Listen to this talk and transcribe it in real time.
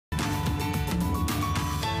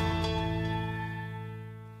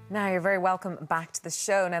Now, you're very welcome back to the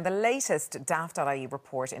show. Now, the latest Daft.ie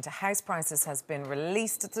report into house prices has been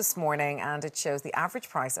released this morning, and it shows the average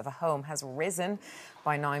price of a home has risen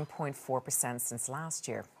by 9.4% since last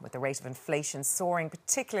year, with the rate of inflation soaring,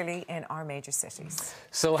 particularly in our major cities.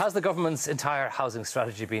 So has the government's entire housing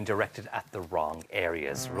strategy been directed at the wrong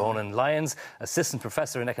areas? Ronan, Lyons, assistant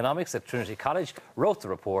professor in economics at Trinity College, wrote the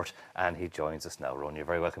report, and he joins us now. Ronan, you're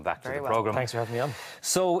very welcome back to the programme. Thanks for having me on.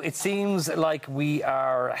 So it seems like we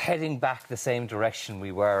are heading back the same direction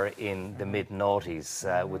we were in the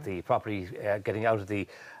mid-noughties, with the property getting out of the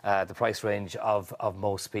price range of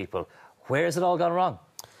most people. Where has it all gone wrong?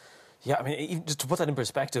 Yeah, I mean, just to put that in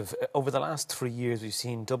perspective, over the last 3 years, we've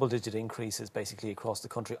seen double-digit increases basically across the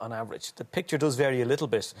country on average. The picture does vary a little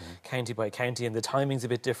bit, county by county, and the timing's a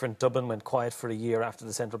bit different. Dublin went quiet for a year after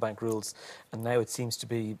the central bank rules, and now it seems to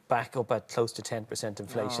be back up at close to 10%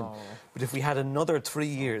 inflation. But if we had another 3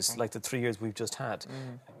 years, like the 3 years we've just had,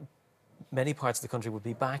 many parts of the country would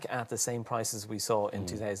be back at the same prices we saw in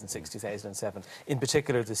 2006, 2007. In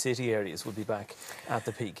particular, the city areas would be back at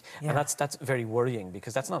the peak. And that's very worrying,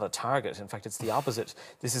 because that's not a target. In fact, it's the opposite.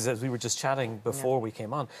 This is, as we were just chatting before we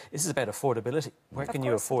came on, this is about affordability. Where can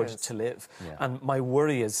you afford to live? And my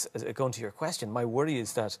worry is, going to your question, my worry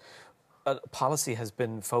is that policy has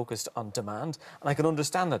been focused on demand. And I can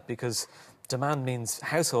understand that, because demand means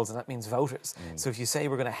households, and that means voters. So if you say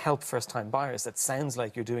we're going to help first-time buyers, that sounds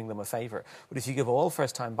like you're doing them a favour. But if you give all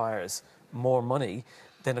first-time buyers more money,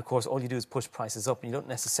 then, of course, all you do is push prices up, and you don't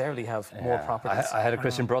necessarily have more properties. I had a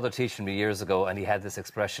Christian brother teaching me years ago, and he had this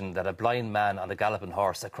expression that a blind man on a galloping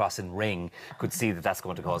horse across in ring could see that that's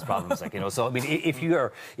going to cause problems. Like, you know, so I mean, if you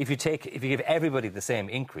give everybody the same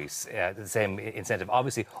increase, the same incentive,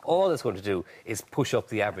 obviously all it's going to do is push up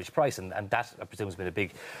the average price, and that, I presume, has been a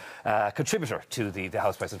big contributor to the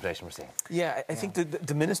house price inflation we're seeing. Yeah, I think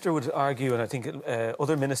the minister would argue, and I think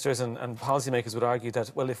other ministers and policymakers would argue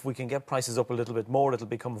that, well, if we can get prices up a little bit more,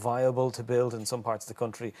 it'll become viable to build in some parts of the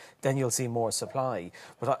country, then you'll see more supply.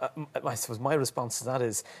 But I suppose my response to that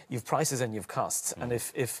is, you've prices and you've costs, and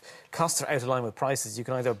if costs are out of line with prices, you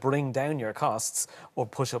can either bring down your costs or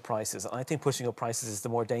push up prices. And I think pushing up prices is the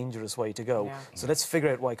more dangerous way to go. So let's figure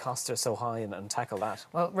out why costs are so high and tackle that.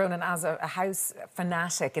 Well, Ronan, as a house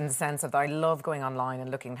fanatic, in the sense of I love going online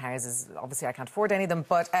and looking at houses, obviously I can't afford any of them,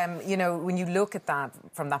 but you know, when you look at that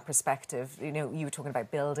from that perspective, you know, you were talking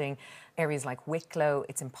about building areas like Wicklow.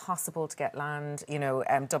 It's impossible to get land. You know,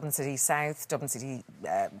 Dublin City South, Dublin City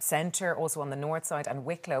Centre, also on the north side, and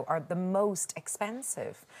Wicklow are the most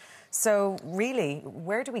expensive. So really,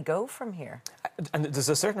 where do we go from here? And there's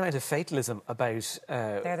a certain amount of fatalism about...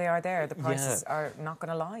 there they are there. The prices are not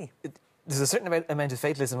going to lie. There's a certain amount of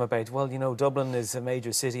fatalism about, well, you know, Dublin is a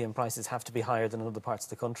major city and prices have to be higher than in other parts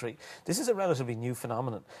of the country. This is a relatively new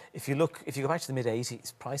phenomenon. If you go back to the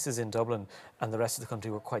mid-80s, prices in Dublin and the rest of the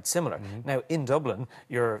country were quite similar. Now, in Dublin,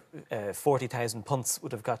 your 40,000 punts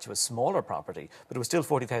would have got you a smaller property, but it was still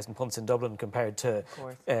 40,000 punts in Dublin compared to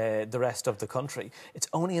the rest of the country. It's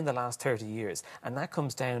only in the last 30 years, and that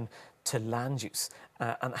comes down to land use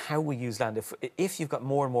and how we use land. If you've got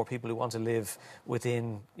more and more people who want to live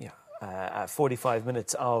within, 45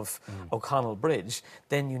 minutes of O'Connell Bridge,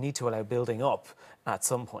 then you need to allow building up at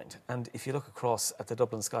some point. And if you look across at the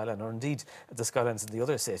Dublin skyline, or indeed at the skylines of the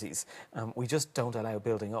other cities, we just don't allow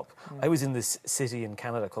building up. I was in this city in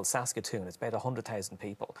Canada called Saskatoon. It's about 100,000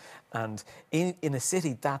 people. And in a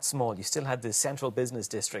city that small, you still had this central business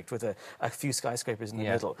district with a few skyscrapers in the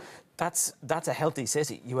middle. That's a healthy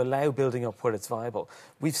city. You allow building up where it's viable.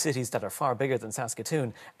 We've cities that are far bigger than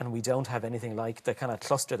Saskatoon, and we don't have anything like the kind of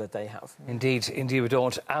cluster that they have. Indeed we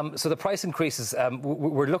don't. So the price increases,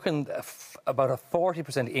 we're looking about a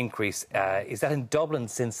 40% increase. Is that in Dublin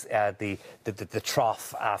since the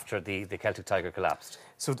trough after the Celtic Tiger collapsed?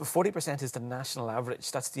 So the 40% is the national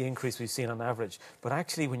average. That's the increase we've seen on average. But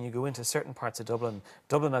actually, when you go into certain parts of Dublin,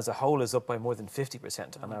 Dublin as a whole is up by more than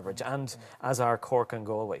 50% on average, and as are Cork and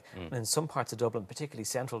Galway. And in some parts of Dublin, particularly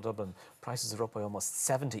central Dublin, prices are up by almost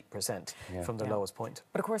 70% from their lowest point.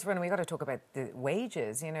 But of course, Ronan, we've got to talk about the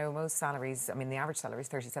wages. You know, most salaries, I mean, the average salary is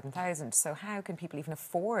 37,000. So how can people even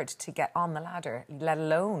afford to get on the ladder, let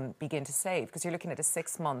alone begin to save? Because you're looking at a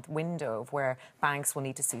 6-month window of where banks will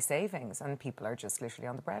need to see savings, and people are just literally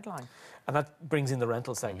on the breadline. And that brings in the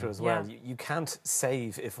rental sector as well. You can't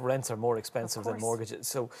save if rents are more expensive than mortgages.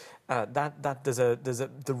 So there's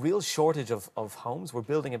the real shortage of homes. We're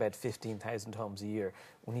building about 15,000 homes a year.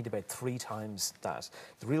 We need about 3 times that.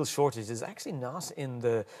 The real shortage is actually not in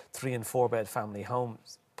the 3- and 4-bed family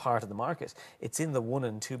homes part of the market. It's in the 1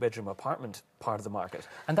 and 2 bedroom apartment part of the market.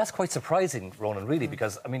 And that's quite surprising, Ronan, really,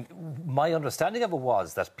 because, I mean, my understanding of it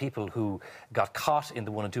was that people who got caught in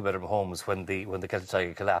the 1 and 2 bedroom homes when the Celtic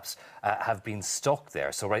Tiger collapsed have been stuck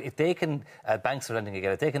there. So, right, if they can, banks are lending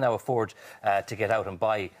again, if they can now afford to get out and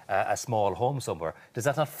buy a small home somewhere, does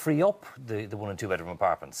that not free up the 1 and 2 bedroom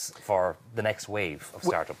apartments for the next wave of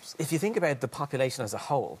startups? If you think about the population as a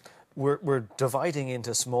whole, we're dividing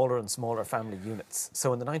into smaller and smaller family units.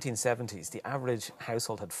 So in the 1970s, the average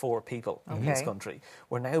household had 4 people in this country.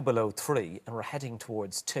 We're now below 3, and we're heading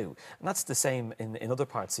towards 2. And that's the same in other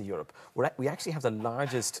parts of Europe. We actually have the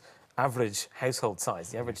largest average household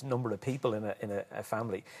size, the average number of people in a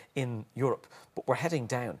family in Europe. But we're heading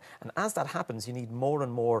down. And as that happens, you need more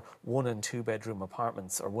and more 1 and 2 bedroom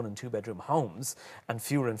apartments or 1 and 2 bedroom homes and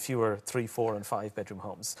fewer 3, 4 and 5 bedroom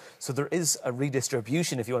homes. So there is a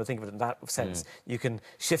redistribution, if you want to think of it in that sense. You can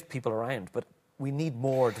shift people around, but we need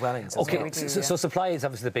more dwellings. Okay, well. So supply is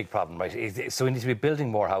obviously the big problem, right? So we need to be building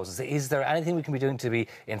more houses. Is there anything we can be doing to be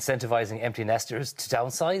incentivising empty nesters to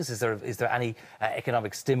downsize? Is there any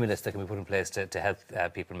economic stimulus that can be put in place to help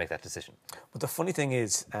people make that decision? But the funny thing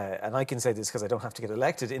is, and I can say this because I don't have to get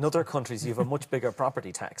elected, in other countries you have a much bigger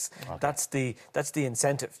property tax. Okay. That's the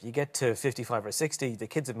incentive. You get to 55 or 60, the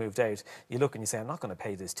kids have moved out, you look and you say, I'm not going to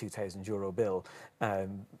pay this €2,000 bill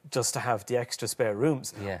just to have the extra spare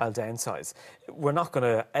rooms. I'll downsize. We're not going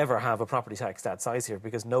to ever have a property tax that size here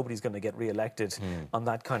because nobody's going to get re-elected on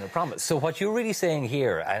that kind of promise. So what you're really saying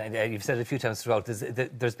here, and you've said it a few times throughout, is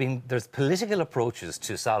that there's political approaches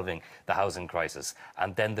to solving the housing crisis,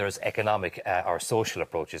 and then there's economic or social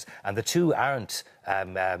approaches, and the two aren't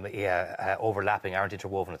overlapping, aren't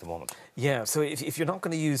interwoven at the moment. Yeah, so if you're not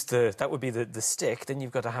going to use that would be the stick, then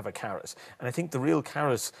you've got to have a carrot. And I think the real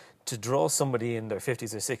carrot to draw somebody in their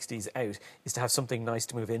 50s or 60s out is to have something nice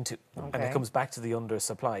to move into. And it comes back to the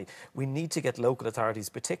undersupply. We need to get local authorities,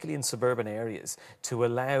 particularly in suburban areas, to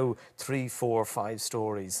allow 3, 4, 5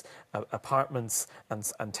 stories, apartments and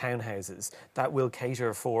townhouses that will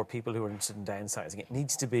cater for people who are interested in downsizing. It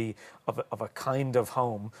needs to be of a kind of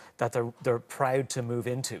home that they're proud to move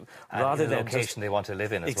into, rather than location they want to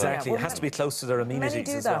live in as exactly. well. It has to be close to their amenities. Many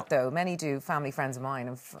do that, though. Many do. Family friends of mine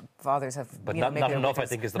and fathers have. But not enough, I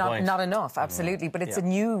think, is the point. Not enough, absolutely. But it's a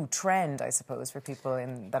new trend, I suppose, for people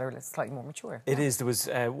that are slightly more mature. It is. There was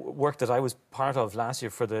work that I was part of last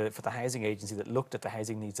year for the housing agency that looked at the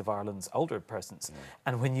housing needs of Ireland's older persons.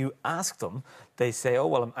 And when you ask them, they say, "Oh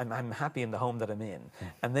well, I'm happy in the home that I'm in."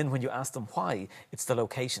 And then when you ask them why, it's the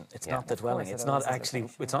location. It's not the dwelling. It's not actually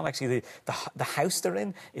the house they're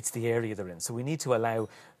in. It's the area they're in. So we need to allow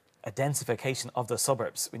a densification of the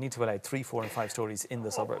suburbs. We need to allow 3, 4 and 5 stories in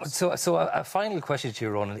the suburbs. So a final question to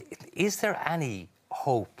you, Ronan. Is there any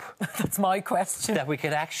hope? That's my question. That we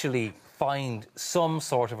could actually find some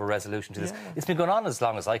sort of a resolution to this? It's been going on as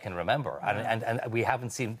long as I can remember, and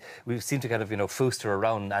we've seemed to kind of, fooster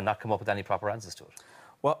around and not come up with any proper answers to it.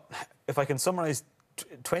 Well, if I can summarise,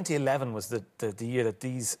 2011 was the year that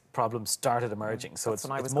these problems started emerging. So That's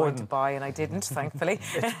when I was going to buy and I didn't, thankfully.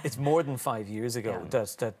 It's more than 5 years ago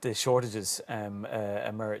that the shortages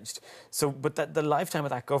emerged. So, but the lifetime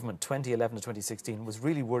of that government, 2011 to 2016, was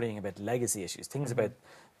really worrying about legacy issues, things about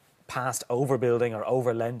past overbuilding or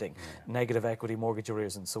overlending, negative equity, mortgage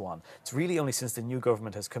arrears and so on. It's really only since the new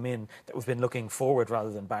government has come in that we've been looking forward rather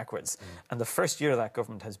than backwards. And the first year of that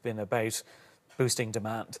government has been about boosting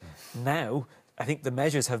demand. Now, I think the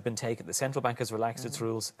measures have been taken. The central bank has relaxed its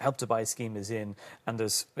rules, Help to Buy scheme is in, and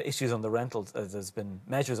there's issues on the rental, there's been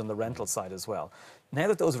measures on the rental side as well. Now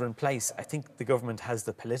that those are in place, I think the government has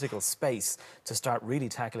the political space to start really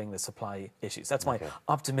tackling the supply issues. That's my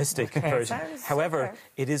optimistic version. However,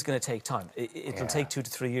 it is going to take time. It'll take 2 to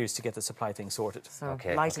 3 years to get the supply thing sorted. So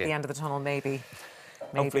light at the end of the tunnel, maybe.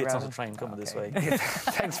 Hopefully it's not a train coming this way.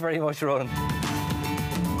 Thanks very much, Ronan.